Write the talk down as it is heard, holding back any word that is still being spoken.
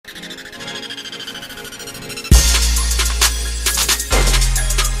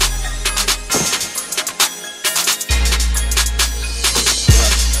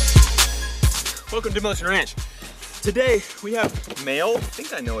welcome to Demolition Ranch. Today we have mail. I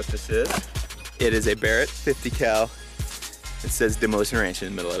think I know what this is. It is a Barrett 50 cal. It says Demolition Ranch in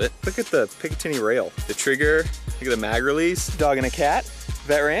the middle of it. Look at the Picatinny rail. The trigger, look at the mag release. Dog and a cat,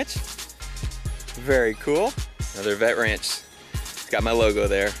 Vet Ranch. Very cool. Another Vet Ranch. Got my logo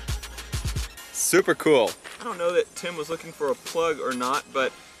there. Super cool. I don't know that Tim was looking for a plug or not,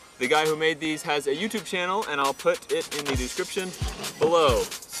 but the guy who made these has a YouTube channel, and I'll put it in the description below.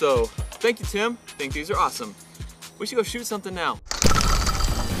 So, thank you, Tim. I think these are awesome. We should go shoot something now.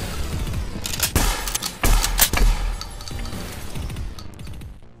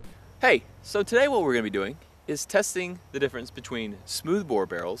 Hey, so today what we're gonna be doing is testing the difference between smoothbore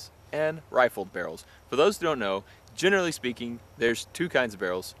barrels and rifled barrels. For those who don't know, generally speaking, there's two kinds of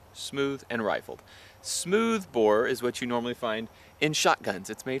barrels, smooth and rifled. Smooth bore is what you normally find in shotguns.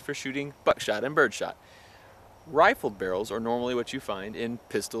 It's made for shooting buckshot and birdshot. Rifled barrels are normally what you find in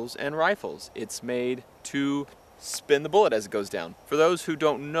pistols and rifles. It's made to spin the bullet as it goes down. For those who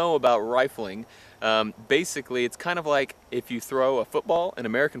don't know about rifling, basically it's kind of like if you throw a football, an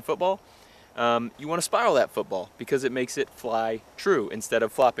American football, you want to spiral that football because it makes it fly true instead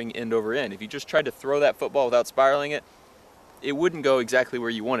of flopping end over end. If you just tried to throw that football without spiraling it, it wouldn't go exactly where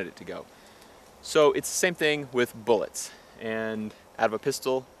you wanted it to go. So it's the same thing with bullets. And out of a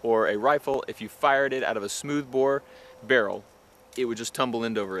pistol or a rifle, if you fired it out of a smooth bore barrel, it would just tumble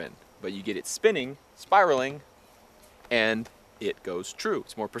end over end. But you get it spinning, spiraling, and it goes true.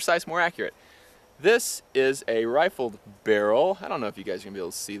 It's more precise, more accurate. This is a rifled barrel. I don't know if you guys are gonna be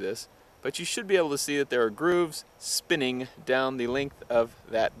able to see this, but you should be able to see that there are grooves spinning down the length of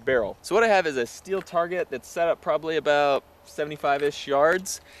that barrel. So what I have is a steel target that's set up probably about 75-ish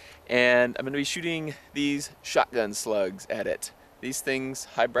yards, and I'm gonna be shooting these shotgun slugs at it. These things,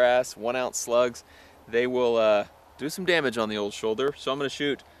 high brass, 1 ounce slugs, they will do some damage on the old shoulder. So I'm gonna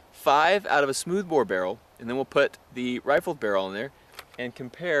shoot 5 out of a smoothbore barrel, and then we'll put the rifled barrel in there and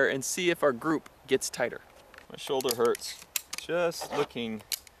compare and see if our group gets tighter. My shoulder hurts just looking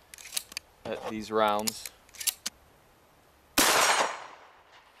at these rounds.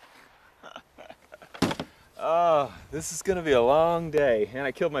 Oh, this is gonna be a long day, and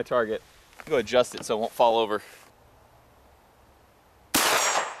I killed my target. I'll go adjust it so it won't fall over.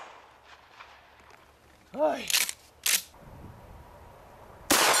 Ay.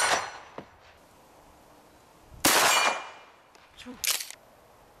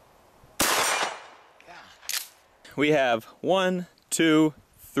 We have 1, 2,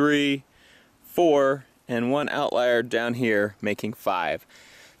 3, 4, and 1 outlier down here making 5.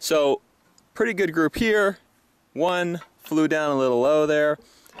 So pretty good group here. 1 flew down a little low there,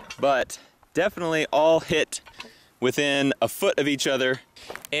 but definitely all hit within a foot of each other.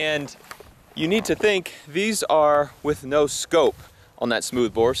 And you need to think these are with no scope on that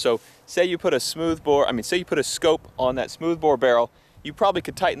smooth bore. So say you put a scope on that smooth bore barrel, you probably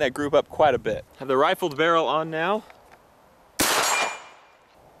could tighten that group up quite a bit. Have the rifled barrel on now.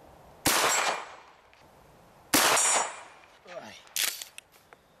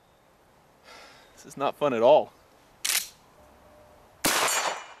 This is not fun at all.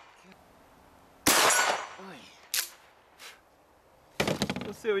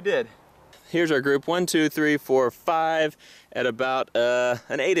 Let's see what we did. Here's our group, 1, 2, 3, 4, 5, at about an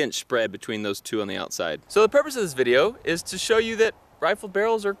 8-inch spread between those two on the outside. So the purpose of this video is to show you that rifled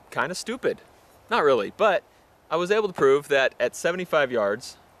barrels are kind of stupid. Not really, but I was able to prove that at 75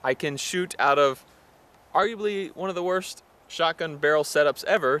 yards, I can shoot out of arguably one of the worst shotgun barrel setups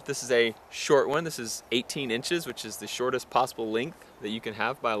ever. This is a short one. This is 18 inches, which is the shortest possible length that you can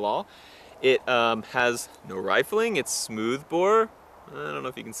have by law. It has no rifling. It's smooth bore. I don't know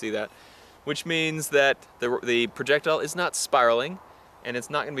if you can see that, which means that the projectile is not spiraling, and it's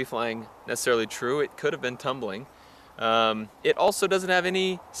not going to be flying necessarily true. It could have been tumbling. It also doesn't have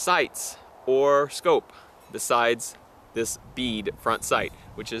any sights or scope besides this bead front sight,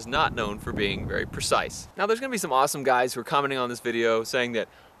 which is not known for being very precise. Now there's gonna be some awesome guys who are commenting on this video saying that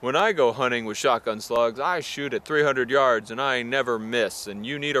when I go hunting with shotgun slugs, I shoot at 300 yards and I never miss, and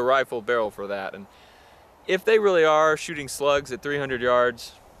you need a rifle barrel for that. And if they really are shooting slugs at 300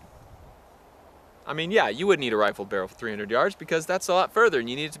 yards, I mean, yeah, you would need a rifle barrel for 300 yards because that's a lot further and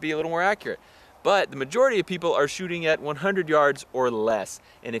you need it to be a little more accurate. But the majority of people are shooting at 100 yards or less.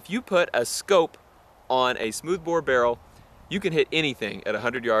 And if you put a scope on a smoothbore barrel, you can hit anything at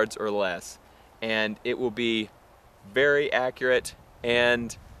 100 yards or less, and it will be very accurate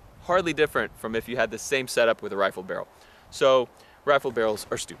and hardly different from if you had the same setup with a rifle barrel. So rifle barrels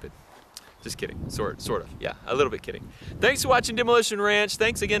are stupid. Just kidding, sort of, yeah, a little bit kidding. Thanks for watching Demolition Ranch.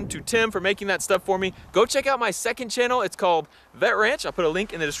 Thanks again to Tim for making that stuff for me. Go check out my second channel. It's called Vet Ranch. I'll put a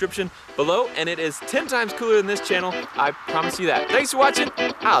link in the description below, and it is 10 times cooler than this channel. I promise you that. Thanks for watching.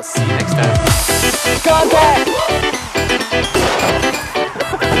 I'll see you next time. Contact!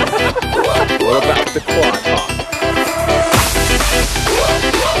 What about the quad hawk?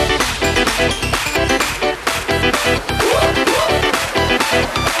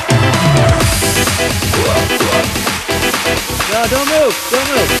 No, don't move, don't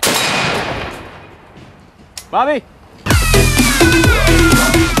move. Bobby?